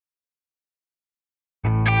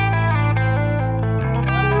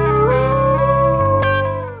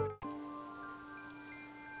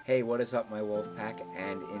Hey, what is up, my wolf pack?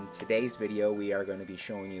 And in today's video we are going to be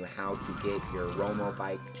showing you how to get your Romo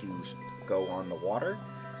bike to go on the water.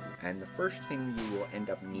 And the first thing you will end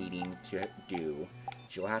up needing to do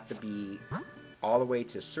is you'll have to be all the way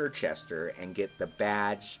to Sirchester and get the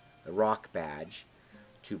badge, the rock badge,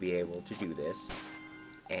 to be able to do this.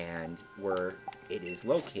 And where it is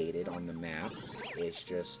located on the map is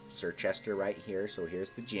just Sirchester right here. So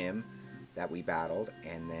here's the gym that we battled,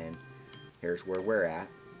 and then here's where we're at.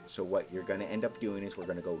 So what you're going to end up doing is we're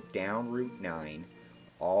going to go down Route 9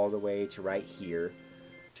 all the way to right here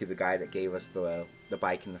to the guy that gave us the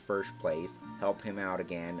bike in the first place, help him out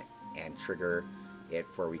again, and trigger it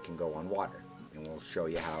where we can go on water. And we'll show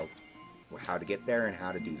you how to get there and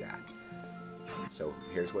how to do that. So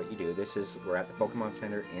here's what you do. We're at the Pokemon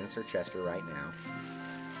Center in Sirchester right now.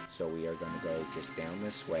 So we are going to go just down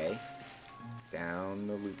this way, down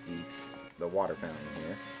the water fountain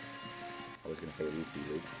here. I was going to say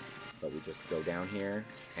loop-de-loop, but we just go down here,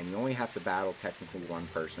 and you only have to battle technically one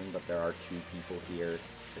person, but there are two people here.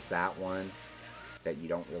 There's that one that you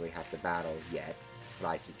don't really have to battle yet, but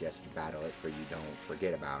I suggest you battle it for you don't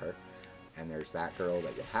forget about her. And there's that girl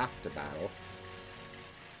that you'll have to battle.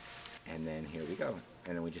 And then here we go.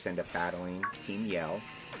 And then we just end up battling Team Yell,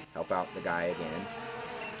 help out the guy again,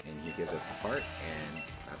 and he gives us the part, and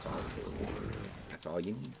that's all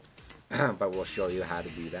you need. But we'll show you how to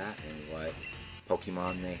do that and what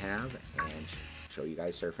Pokemon they have, and show you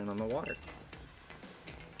guys surfing on the water.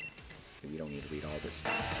 So you don't need to read all this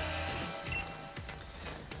stuff.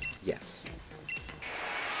 Yes.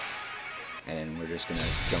 And we're just going to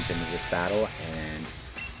jump into this battle and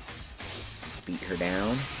beat her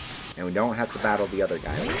down. And we don't have to battle the other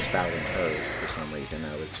guy. We're just battling her for some reason.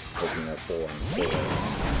 I was hoping a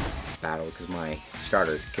 4-on-4 battle because my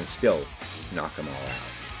starter can still knock them all out.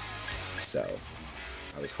 So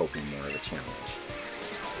I was hoping more of a challenge.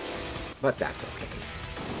 But that's okay.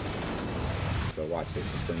 So watch,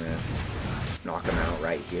 this is going to knock them out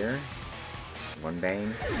right here. One bang.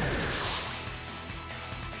 And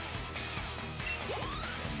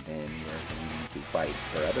then we're going to fight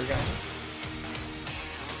our other guy.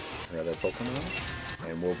 Our other Pokemon.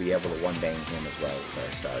 And we'll be able to one bang him as well with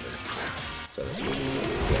our starter. So this will be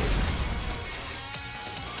really good.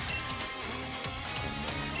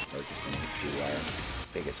 We're just going to do our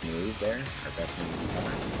biggest move there, our best move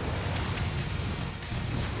ever.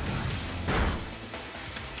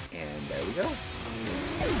 And there we go.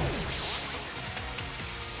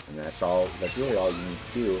 And that's really all you need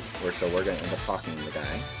to do. So we're going to end up talking to the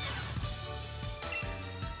guy.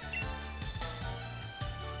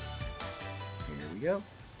 Here we go.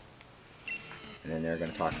 And then they're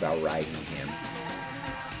going to talk about riding him.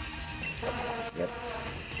 Yep.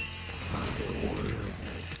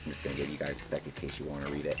 I'm just going to give you guys a second in case you want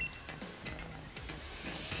to read it.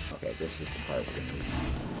 Okay, this is the part we're going to read.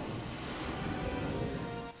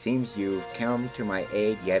 Seems you've come to my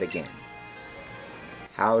aid yet again.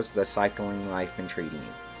 How's the cycling life been treating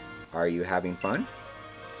you? Are you having fun?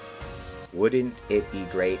 Wouldn't it be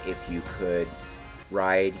great if you could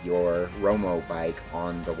ride your Romo bike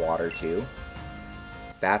on the water too?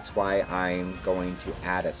 That's why I'm going to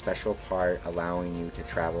add a special part allowing you to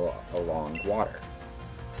travel along water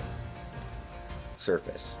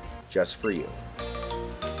surface just for you.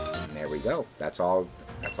 And there we go. That's all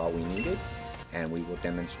we needed, and we will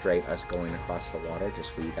demonstrate us going across the water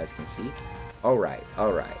just so you guys can see. Alright.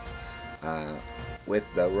 With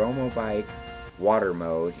the Romo bike water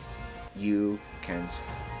mode, you can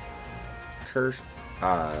curse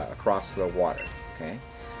across the water, okay?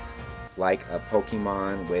 Like a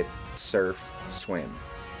Pokemon with surf swim.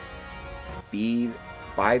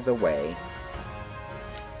 By the way,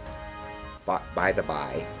 that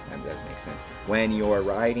doesn't make sense. When you're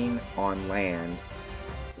riding on land,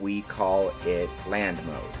 we call it land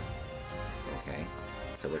mode. Okay,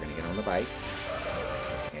 so we're gonna get on the bike,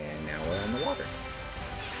 and now we're on the water.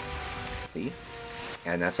 See?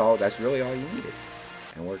 And that's really all you needed.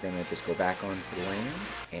 And we're gonna just go back onto the land,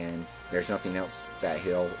 and there's nothing else that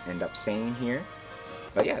he'll end up saying here.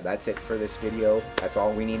 But yeah, that's it for this video. That's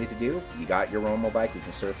all we needed to do. You got your Romo bike. You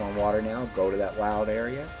can surf on water now. Go to that wild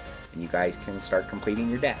area, and you guys can start completing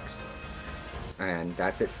your decks. And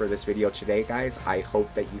that's it for this video today, guys. I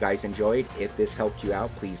hope that you guys enjoyed. If this helped you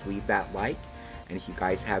out, please leave that like. And if you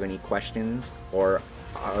guys have any questions or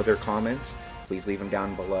other comments, please leave them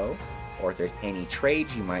down below. Or if there's any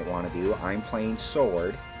trades you might want to do, I'm playing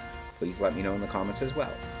Sword. Please let me know in the comments as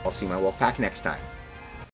well. I'll see my wolf pack next time.